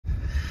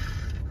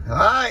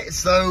Alright,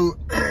 so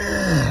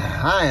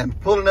I am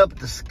pulling up at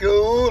the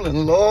school,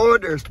 and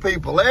Lord, there's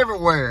people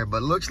everywhere,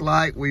 but looks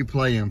like we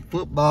playing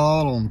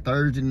football on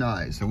Thursday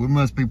night. So we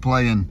must be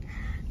playing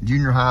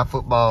junior high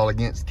football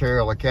against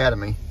Carroll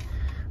Academy.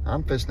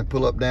 I'm fixing to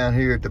pull up down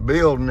here at the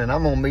building, and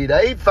I'm gonna meet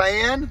a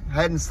fan.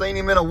 Hadn't seen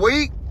him in a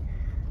week,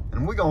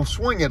 and we're gonna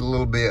swing it a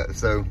little bit.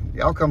 So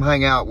y'all come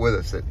hang out with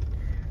us at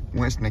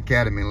Winston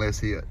Academy and let's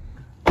hit.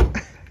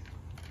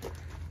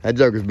 That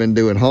joker's been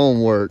doing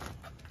homework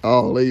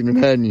all evening,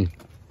 hadn't you?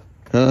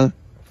 Huh?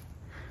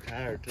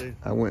 Tired too.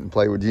 I went and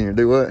played with Junior.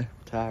 Do what?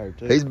 Tired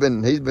too. He's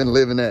been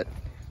living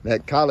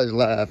that college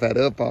life, at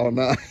up all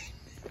night.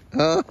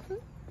 Huh?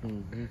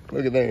 Mm-hmm.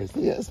 Look at there.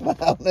 See that smile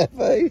on that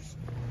face?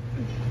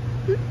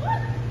 You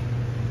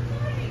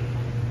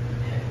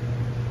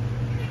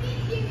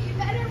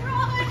better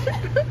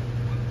run.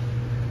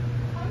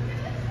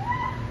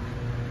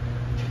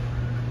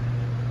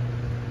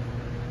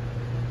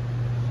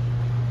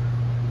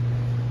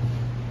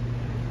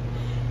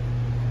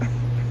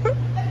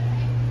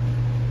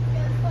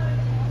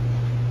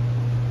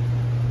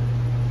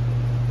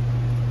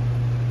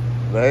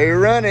 They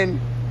running.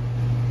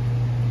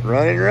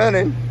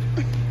 Running.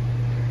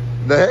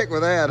 The heck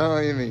with that, huh,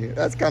 Amy?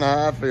 That's kind of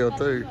how I feel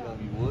too.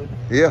 You would?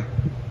 Yeah,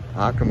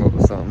 I'll come up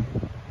with something.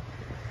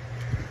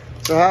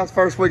 So how's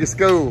first week of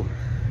school?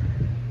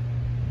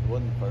 It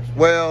wasn't the first week.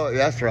 Well,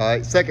 that's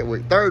right. Second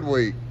week, third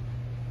week.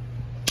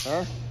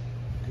 Huh?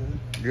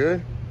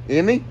 Good.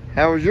 Emmy,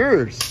 how was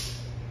yours?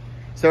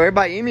 So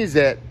everybody, Emmy's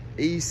at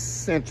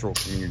East Central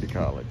Community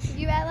College.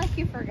 You act like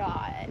you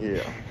forgot.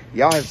 Yeah.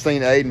 Y'all have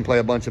seen Aiden play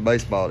a bunch of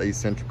baseball at East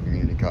Central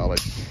Community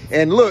College.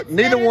 And look,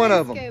 neither one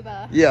of them.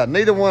 Scuba. Yeah,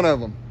 neither one of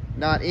them.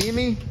 Not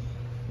Emmy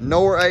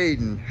nor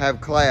Aiden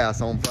have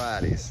class on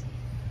Fridays.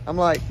 I'm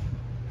like,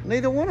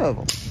 neither one of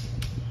them.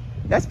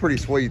 That's pretty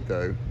sweet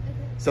though.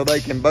 So they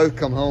can both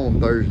come home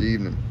Thursday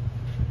evening.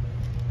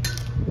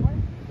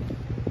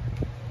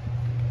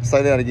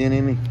 Say that again,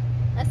 Emmy.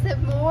 I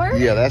said more?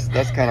 Yeah,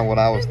 that's kind of what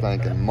I was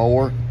thinking.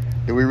 More.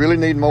 Do we really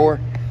need more?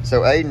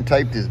 So Aiden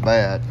taped his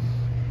bat.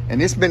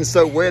 And it's been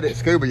so wet at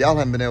scuba, y'all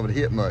haven't been able to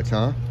hit much,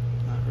 huh?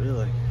 Not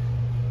really.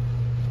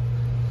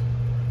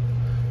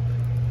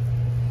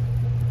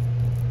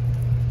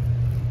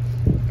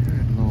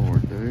 Good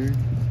Lord, dude.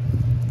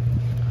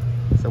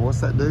 So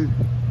what's that do?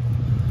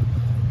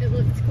 It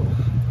looks cool.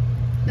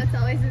 That's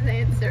always his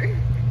answer.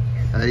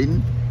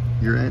 Aiden,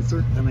 your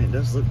answer? I mean, it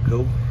does look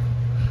cool,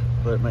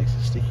 but it makes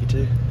it sticky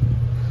too.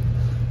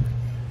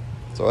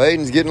 So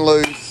Aiden's getting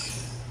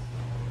loose.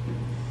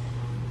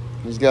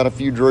 He's got a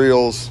few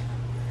drills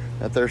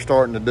that they're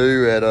starting to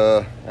do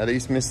at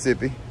East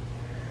Mississippi.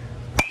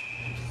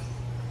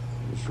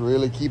 Just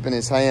really keeping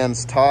his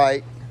hands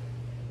tight.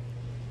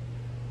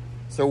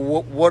 So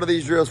what do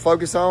these drills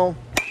focus on?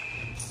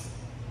 Just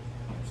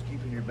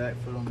keeping your back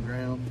foot on the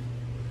ground.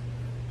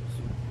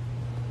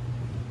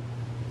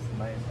 It's the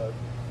main focus.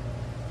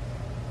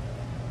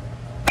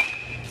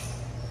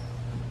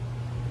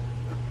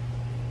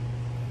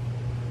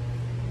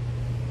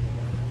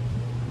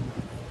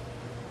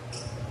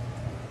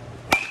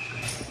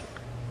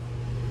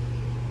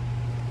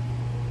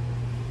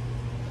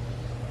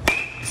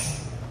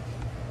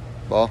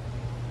 Ball.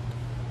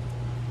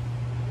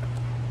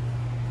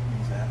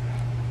 What's that?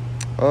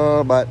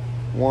 About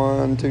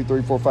 1, 2,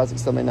 3, 4, 5,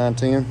 6, 7, 8, 9,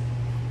 10.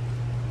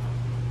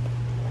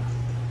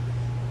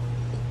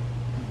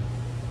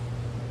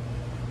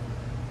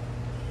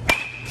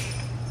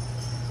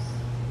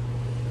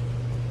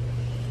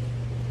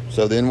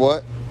 So then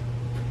what?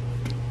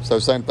 So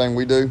same thing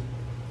we do?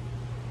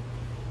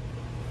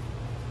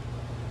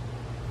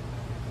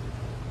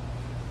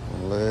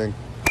 One leg.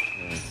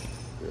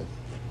 Good.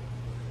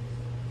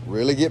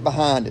 Really get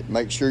behind it.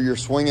 Make sure you're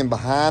swinging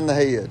behind the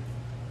head.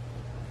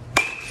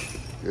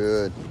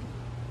 Good.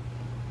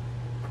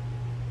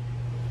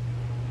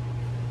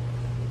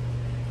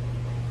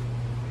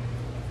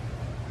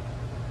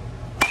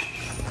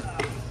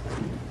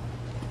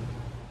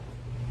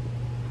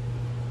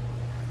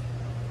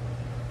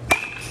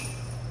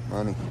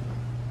 Money.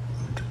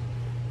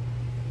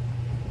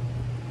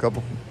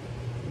 Couple.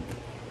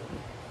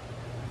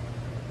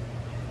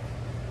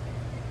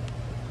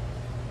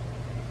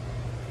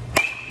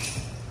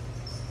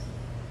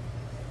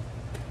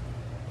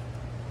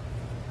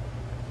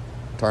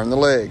 Turn the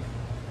leg.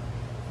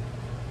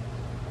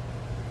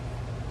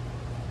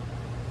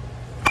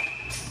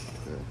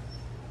 Good.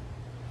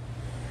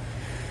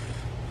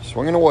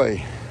 Swinging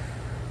away.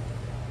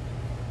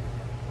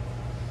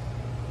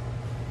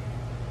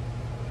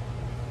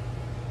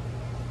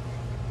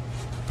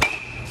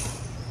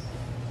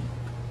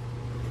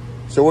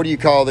 So what do you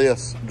call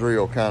this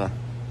drill, kind of?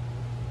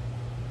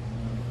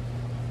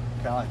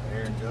 Kind of like the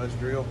Aaron Judge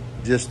drill.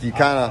 Just you I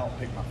kind of. don't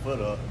pick my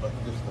foot up, but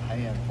just the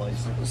hand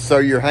placement. So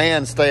your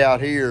hands stay out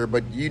here,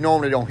 but you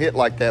normally don't hit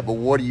like that. But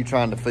what are you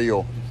trying to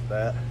feel? Just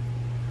that.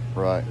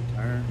 Right. The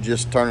turn.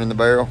 Just turning the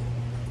barrel.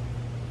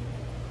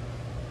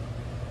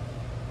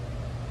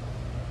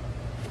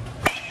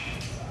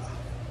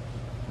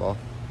 Ball.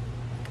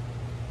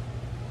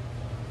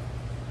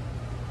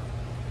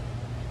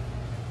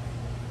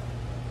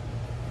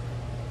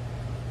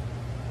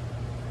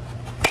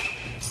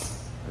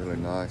 Really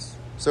nice.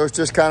 So it's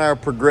just kind of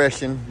a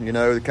progression, you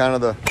know, kind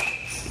of the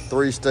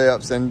 3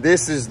 steps. And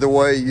this is the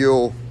way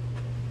you'll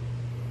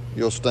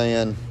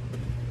stand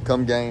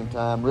come game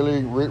time.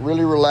 Really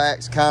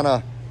relax, kind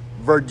of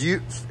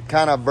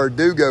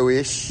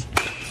Verdugo-ish.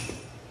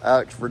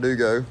 Alex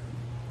Verdugo.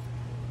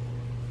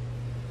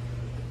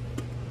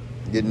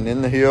 Getting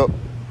in the hip,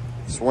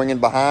 swinging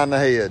behind the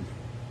head.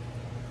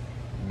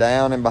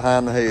 Down and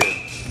behind the head.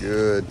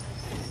 Good.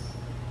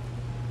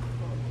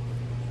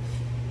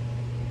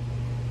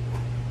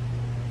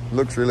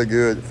 Looks really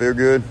good. Feel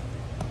good?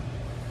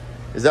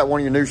 Is that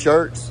one of your new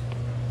shirts?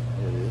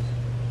 It is.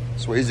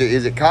 So is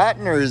it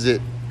cotton or is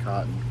it?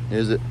 Cotton.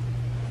 Is it?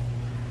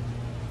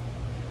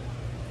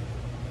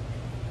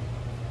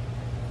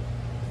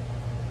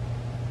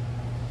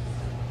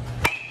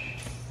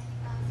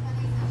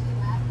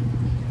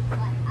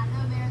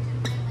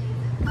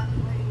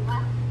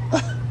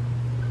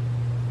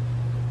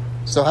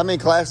 So how many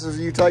classes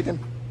are you taking?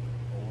 4.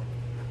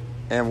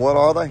 And what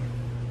are they?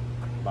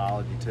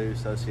 Biology 2,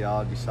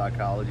 sociology,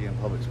 psychology, and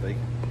public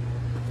speaking.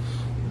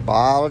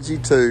 Biology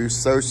 2,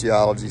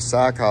 sociology,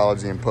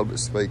 psychology, and public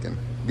speaking.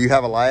 Do you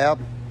have a lab?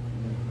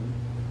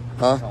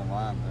 Huh? It's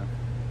online though.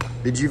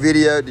 Did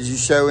you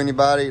show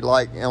anybody,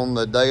 like on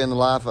the day in the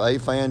life of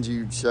A-Fans,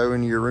 you show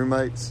any of your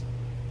roommates?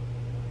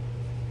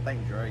 I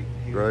think Drake.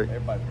 Drake.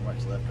 Everybody pretty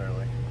much left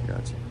early.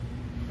 Gotcha.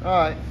 All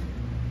right.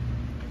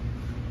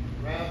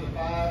 Round of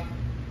 5.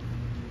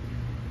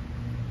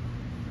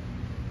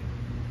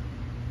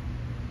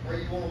 Where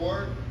you want to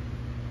work?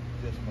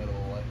 Just middle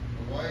away.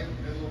 Away,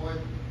 middle away.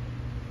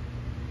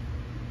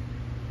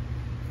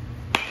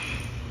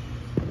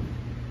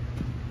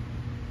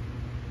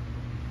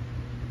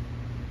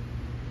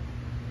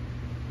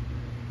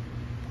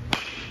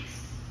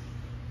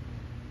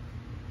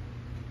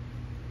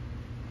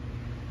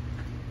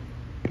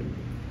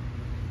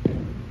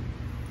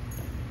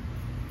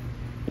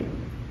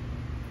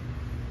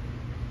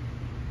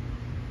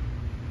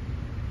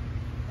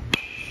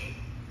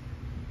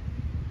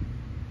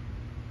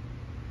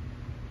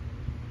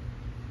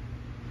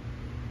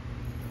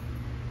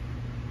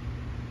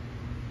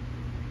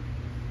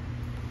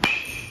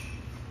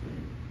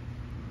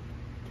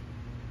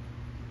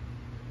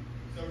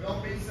 So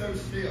don't be so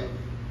stiff.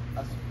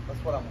 That's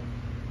what I'm.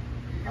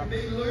 You can be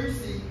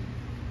loosey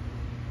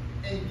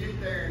and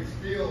get there and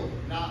still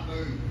not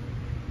move.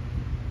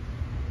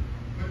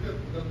 Put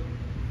the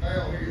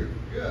barrel here.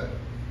 Good.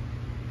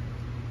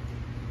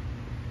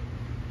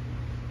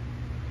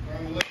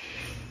 Turn the left.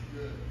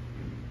 Good.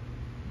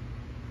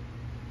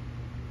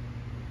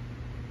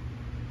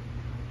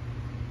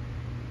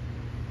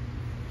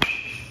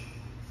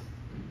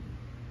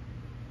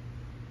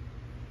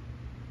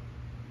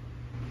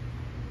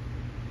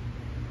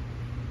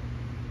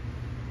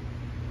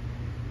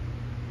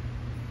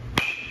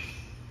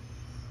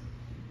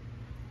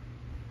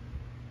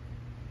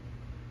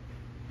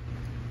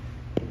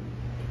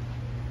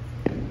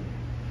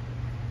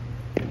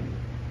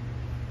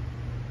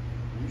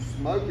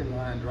 Smoking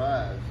line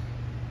drives.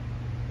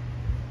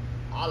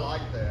 I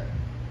like that.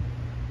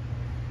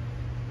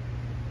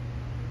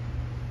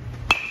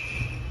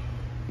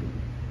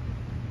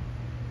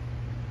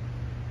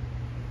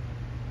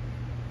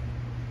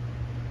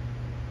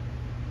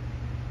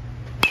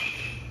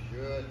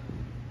 Good.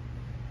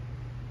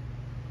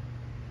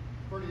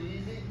 Pretty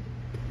easy.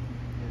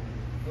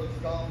 Looks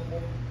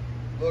comfortable.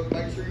 Look,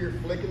 make sure you're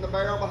flicking the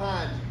barrel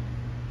behind you.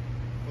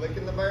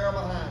 Flicking the barrel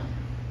behind you.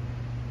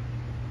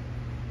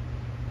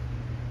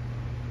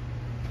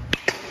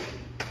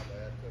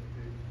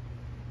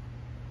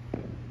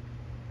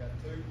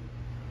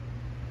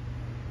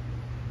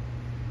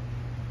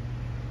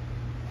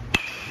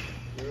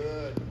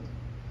 Good.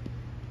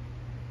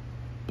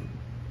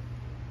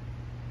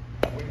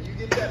 When you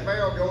get that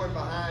barrel going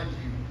behind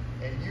you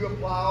and you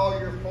apply all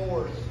your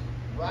force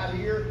right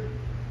here,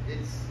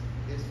 it's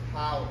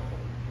powerful.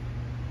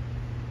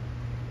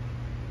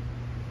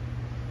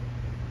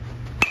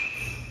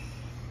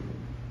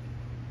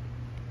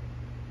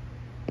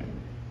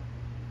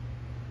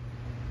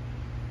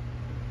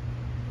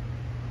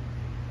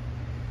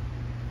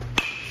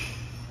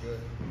 Good.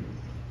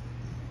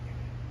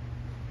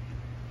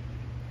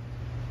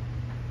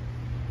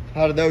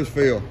 How did those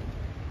feel?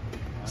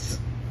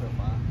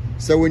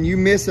 So when you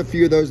miss a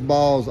few of those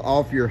balls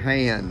off your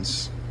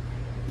hands,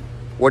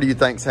 what do you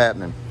think's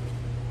happening?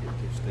 Get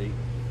too steep.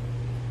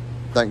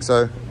 Think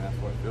so? That's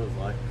what it feels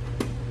like.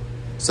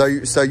 So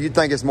you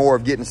think it's more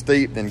of getting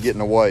steep than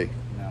getting away?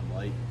 Now I'm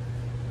late.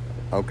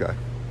 Okay,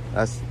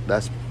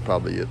 that's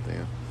probably it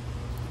then.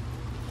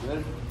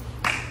 Good.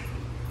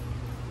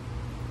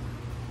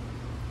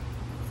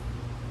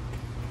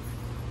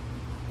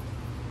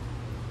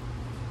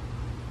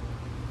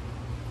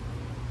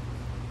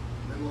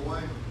 Middle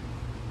away.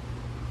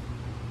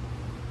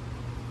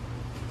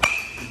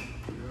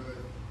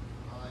 Good.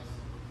 Nice.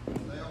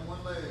 Stay on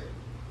one leg.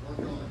 Work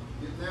on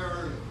it. Get there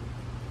early.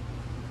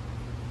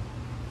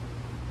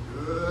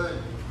 Good.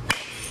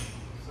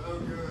 So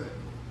good.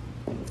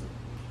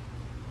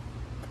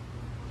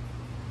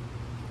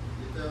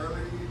 Get there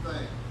earlier than you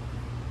think.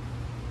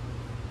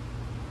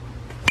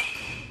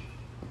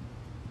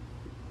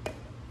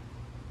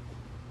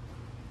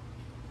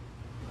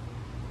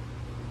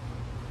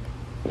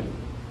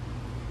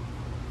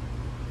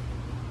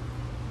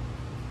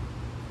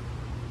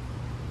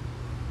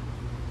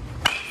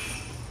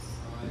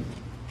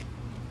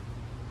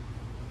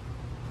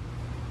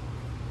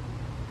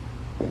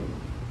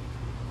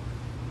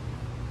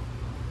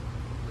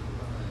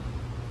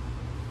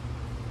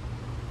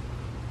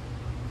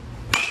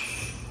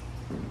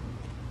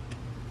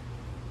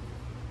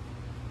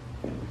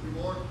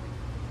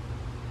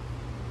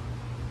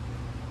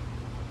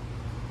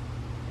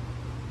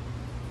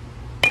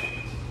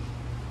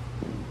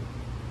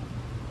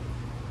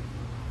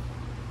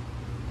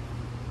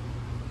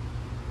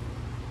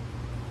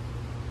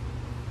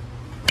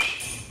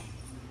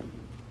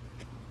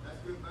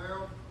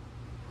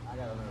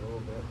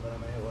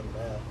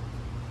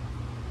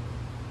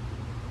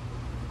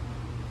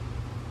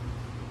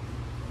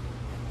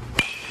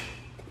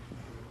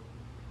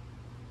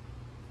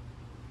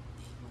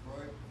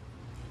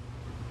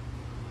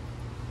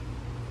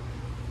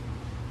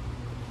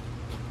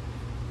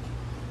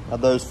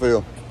 How'd those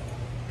feel?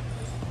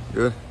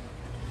 Good.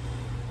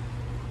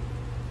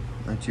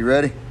 Aren't you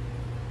ready?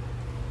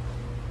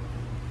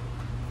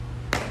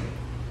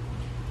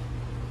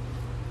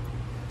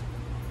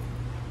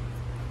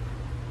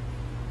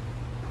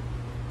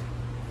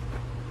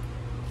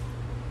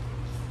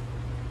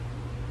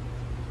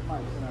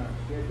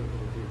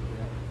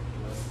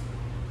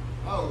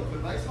 Oh, the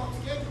baseball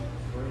schedule?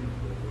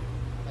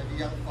 Have you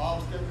got the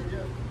fall schedule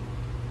yet?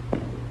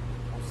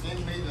 Well,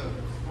 send me the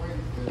spring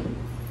schedule.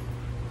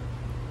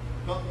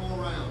 Couple more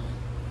rounds.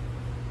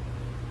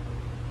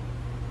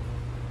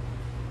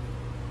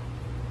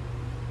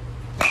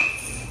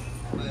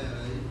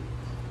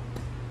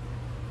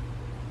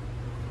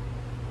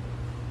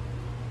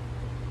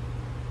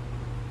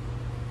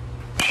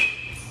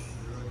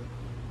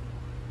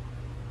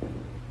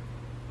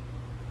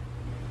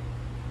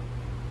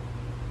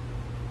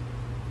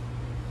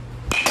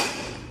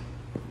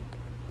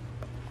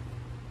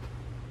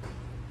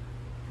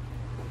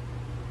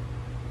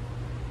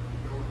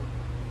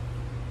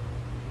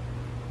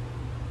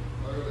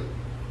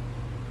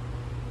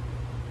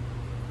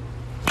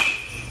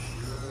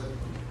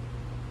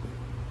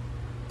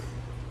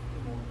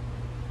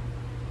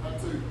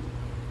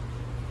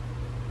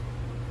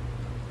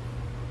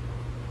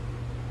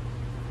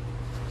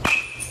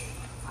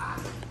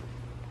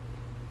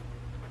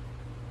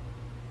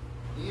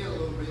 Yeah, a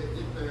little bit,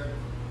 get there.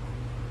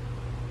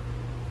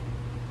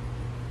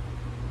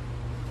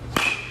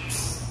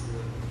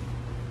 Good.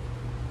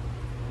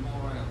 One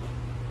more round.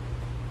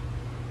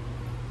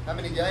 How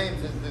many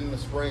games is it in the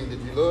spring?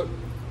 Did you look?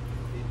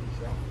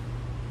 50-something.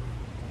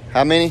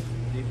 How many?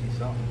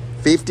 50-something.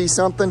 50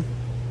 something?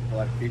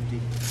 Like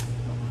 50.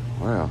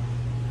 Wow.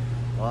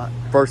 A lot.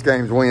 First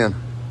game's when?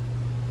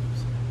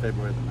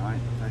 February the 9th,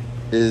 I think.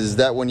 Is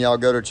that when y'all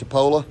go to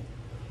Chipola?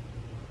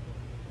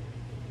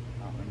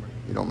 I don't remember.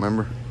 You don't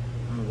remember?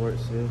 I don't know where it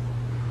said.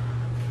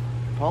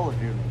 Paula's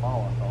here in the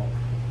fall, I thought.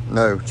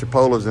 No,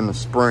 Chipola's in the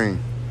spring.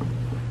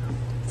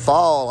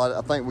 Fall,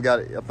 I think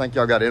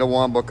y'all got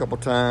Itawamba a couple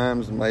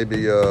times, and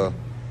maybe I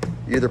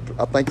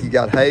think you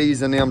got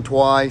Hayes in them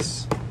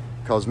twice,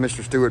 because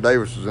Mr. Stewart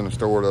Davis was in the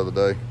store the other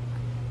day.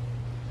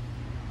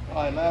 All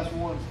right, last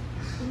one.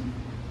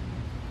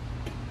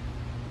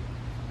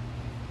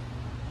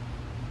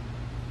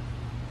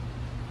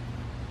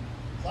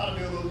 Try to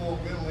do a little more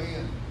middle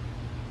end.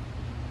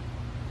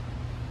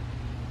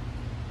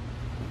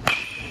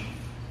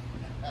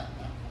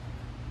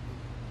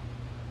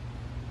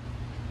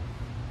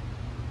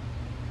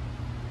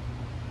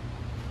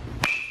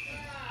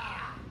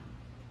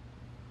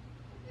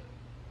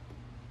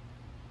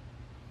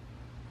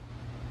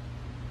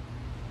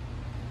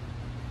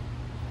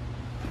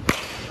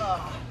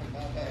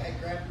 Hey,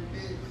 grab your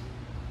kids.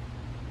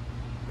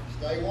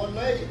 Stay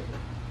one-legged.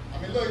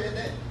 I mean, look at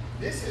that.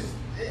 This is,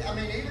 I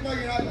mean, even though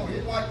you're not going to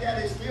hit like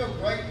that, it's still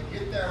great to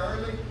get there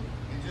early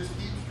and just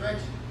keep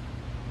stretching.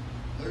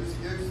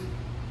 Loosey-goosey.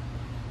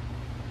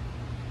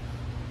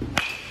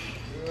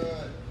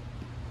 Good.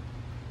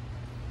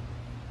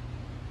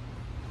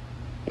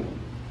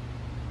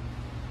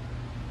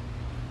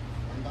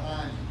 One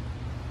behind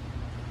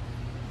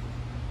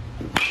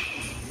you.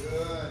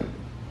 Good.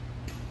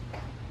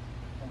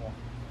 Come on.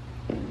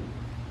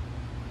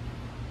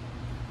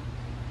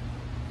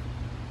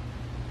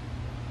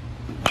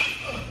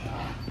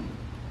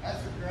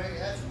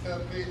 That's a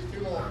tough pitch.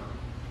 Two more.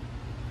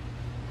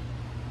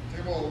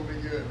 Two more will be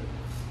good.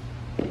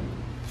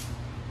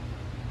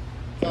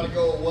 Try to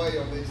go away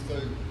on these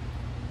two.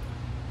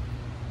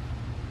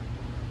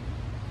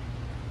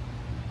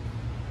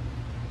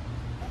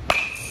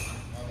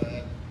 My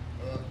bad.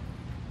 Up.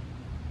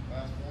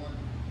 Last one.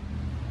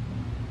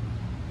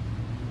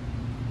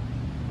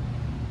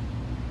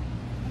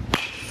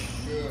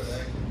 Good,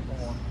 eh?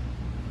 Come on.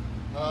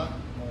 Huh?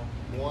 Come on.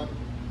 One.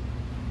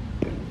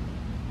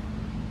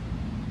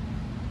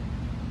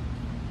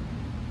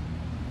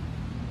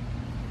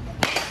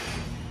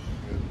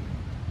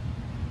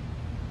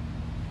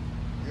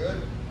 Good.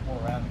 More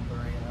round 3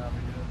 and I'll be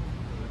good.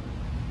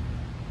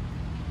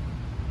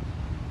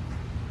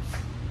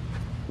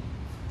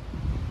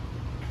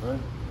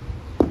 Right.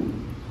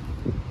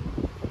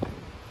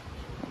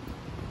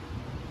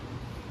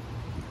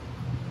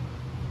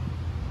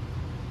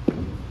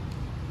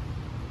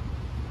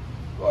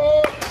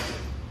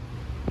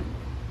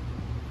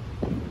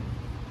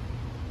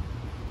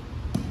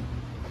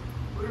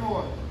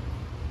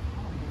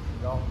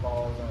 Golf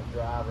balls and a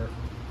driver.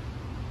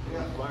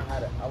 Yeah. Learn how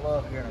to, I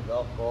love hearing a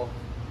golf ball.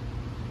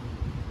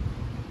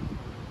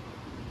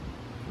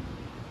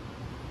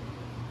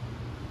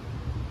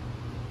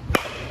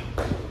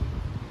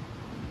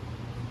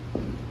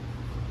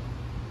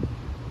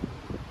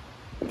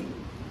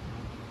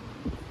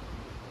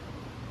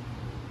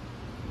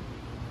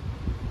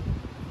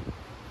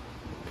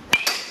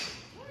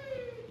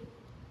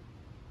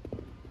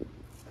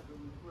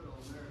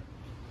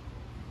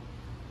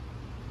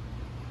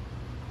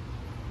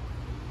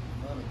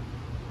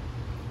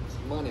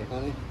 Money,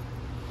 honey.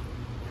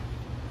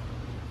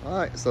 All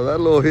right, so that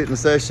little hitting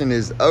session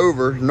is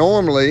over.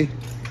 Normally,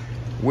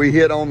 we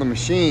hit on the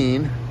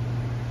machine,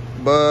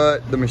 but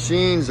the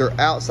machines are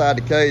outside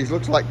the cage.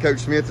 Looks like Coach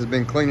Smith has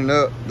been cleaning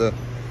up. The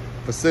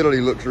facility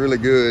looks really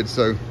good.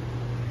 So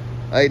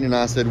Aiden and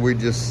I said we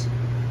just,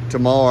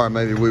 tomorrow,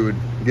 maybe we would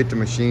get the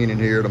machine in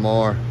here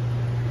tomorrow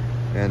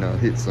and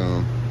hit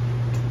some.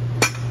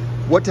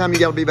 What time you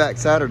gotta be back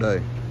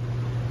Saturday?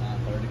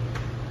 9:30.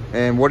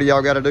 And what do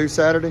y'all gotta do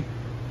Saturday?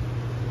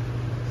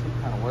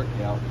 Some kind of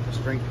workout, a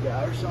strength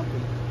guy or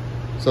something.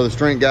 So the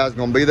strength guy's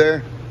gonna be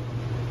there?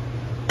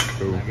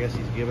 Cool. I guess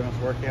he's giving us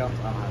workouts.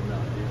 I don't have no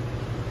idea.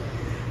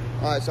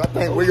 All right, so I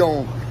think we're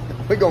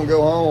gonna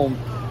go home,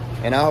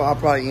 and I'll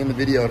probably end the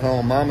video at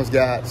home. Mama's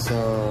got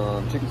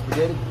some chicken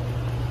spaghetti.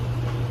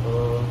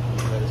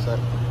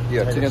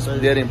 Yeah, chicken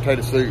spaghetti and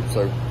potato soup.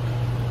 So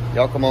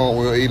y'all come on,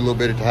 we'll eat a little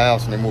bit at the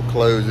house, and then we'll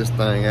close this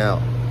thing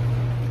out.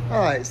 All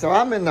right, so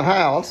I'm in the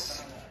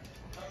house,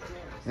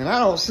 and I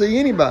don't see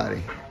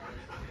anybody.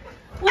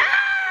 Wow!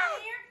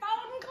 You're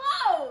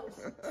folding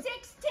clothes.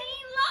 16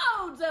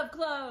 loads of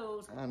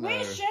clothes. I know.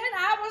 Wishing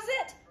I was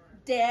at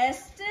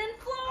Destin,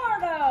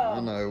 Florida. I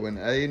know, when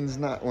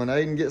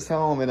Aiden gets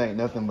home, it ain't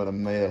nothing but a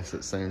mess,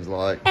 it seems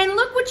like. And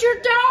look what your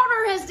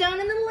daughter has done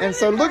in the living And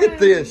so look at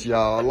this,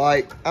 y'all.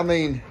 Like, I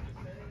mean,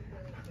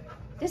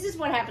 this is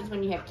what happens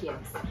when you have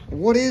kids.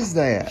 what is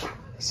that?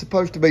 It's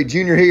supposed to be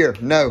Junior here.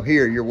 No,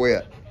 here, you're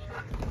wet.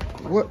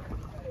 What?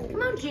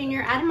 Come on,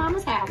 Junior, out of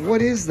Mama's house.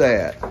 What is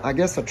that? I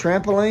guess a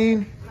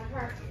trampoline?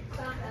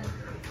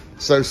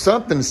 So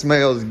something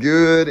smells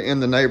good in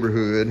the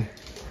neighborhood.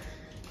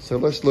 So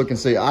let's look and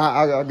see.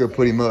 I'll go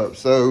put him up.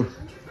 So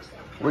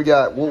we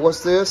got,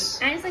 what's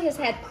this? Ainsley has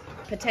had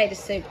potato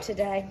soup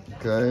today.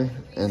 Okay.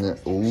 And then,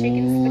 Chicken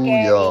ooh,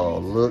 spaghetti.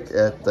 y'all, look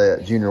at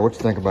that. Junior, what you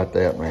think about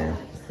that, man?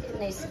 It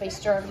needs to be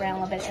stirred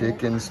around a little bit.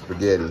 Chicken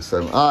spaghetti.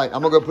 So, all right,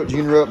 I'm gonna go put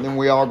Junior up, and then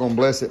we all gonna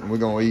bless it, and we're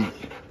gonna eat.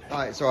 All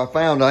right, so I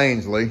found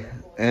Ainsley.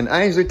 And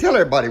Ainsley, tell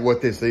everybody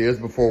what this is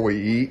before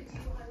we eat.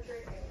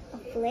 A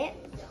flip.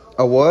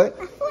 A what?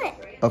 A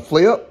flip. A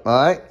flip?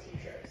 All right,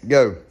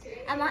 go.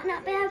 I might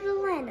not be able to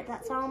land it.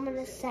 That's all I'm going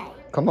to say.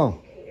 Come on,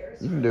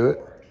 you can do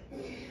it.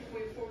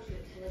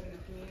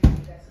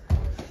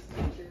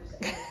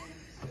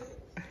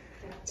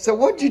 So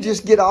what'd you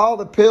just get all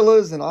the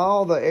pillows and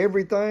all the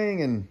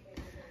everything and?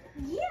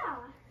 Yeah.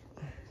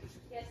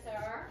 Yes,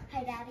 sir.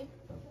 Hey, Daddy.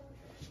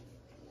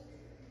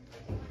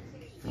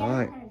 All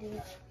right, I'm gonna do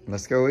it.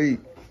 let's go eat.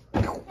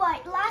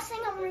 Wait, last thing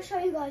I'm going to show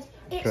you guys.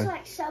 It's Okay.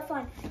 like so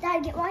fun.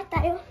 Dad, get right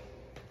there.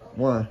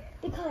 Why?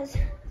 Because,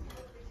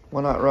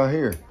 Why not right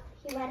here?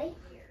 you ready?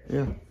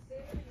 Yeah.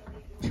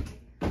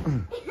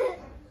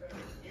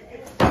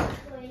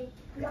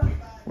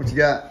 What you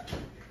got?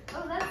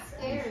 Oh, that's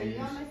scary.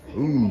 You almost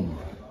Ooh,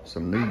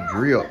 some new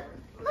drip.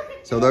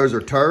 So those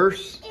are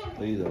terse?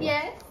 These are.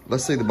 Yes.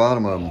 Let's see the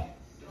bottom of them.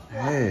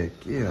 Heck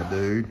yeah,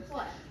 dude.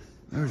 What?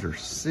 Those are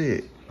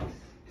sick.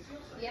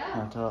 Yeah.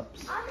 High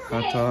tops.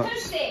 High Who's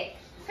tops. sick?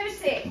 Who's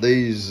sick?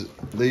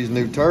 These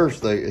new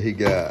terse he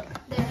got.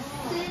 They're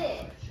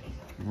sick.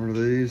 What are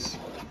these?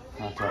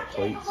 High top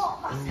cleats.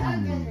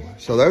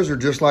 So those are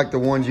just like the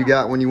ones you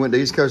got when you went to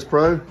East Coast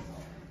Pro?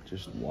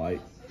 Just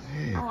white,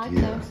 Heck I like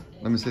yeah. those.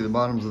 Let me see the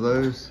bottoms of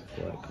those.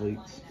 black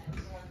cleats.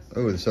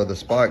 Oh, so the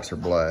spikes are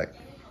black.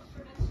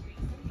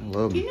 I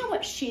love Do you them. know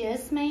what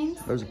shiz means?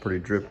 Those are pretty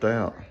dripped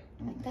out.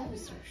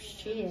 Those are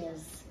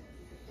shiz.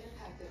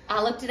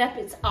 I looked it up.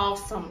 It's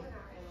awesome.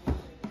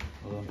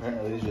 Well,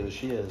 apparently these are the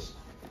shiz.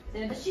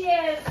 They're the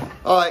shiz.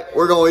 All right,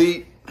 we're gonna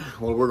eat.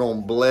 Well, we're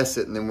gonna bless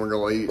it and then we're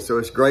gonna eat. So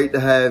it's great to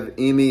have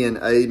Emmy and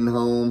Aiden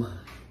home.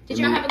 Did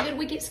y'all have a good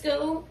week at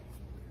school?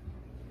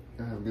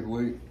 Y'all have a good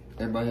week.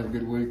 Everybody have a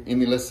good week.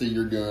 Emmy, let's see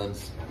your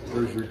guns.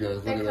 Where's your guns?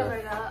 Look They're at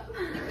covered that.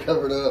 up.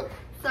 Covered up.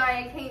 Sorry,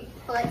 I can't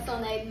flex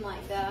on Aiden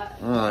like that.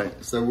 All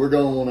right, so we're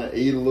gonna want to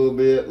eat a little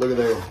bit. Look at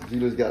there.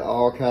 Julia's got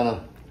all kind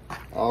of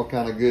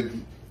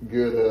good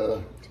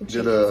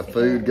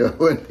food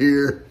going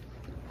here.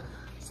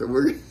 So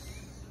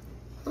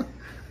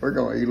we're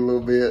gonna eat a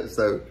little bit.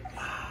 So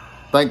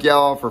thank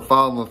y'all for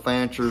following the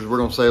Fanchers. We're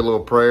gonna say a little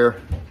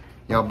prayer.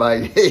 Y'all bow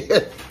your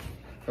head.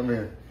 Come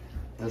here.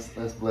 Let's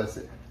bless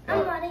it.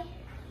 I'm ready.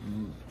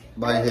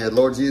 Bow your head.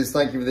 Lord Jesus,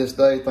 thank you for this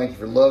day. Thank you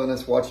for loving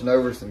us, watching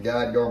over us, and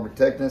guiding, guarding,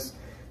 protecting us.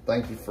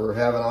 Thank you for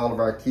having all of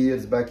our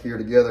kids back here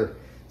together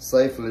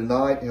safely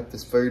tonight. Help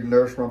this food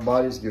nourish our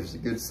bodies. Give us a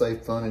good,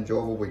 safe, fun,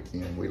 enjoyable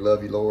weekend. We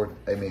love you, Lord.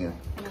 Amen.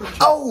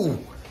 Oh,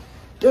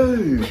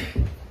 dude.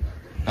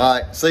 All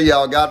right. See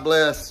y'all. God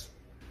bless.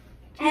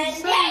 And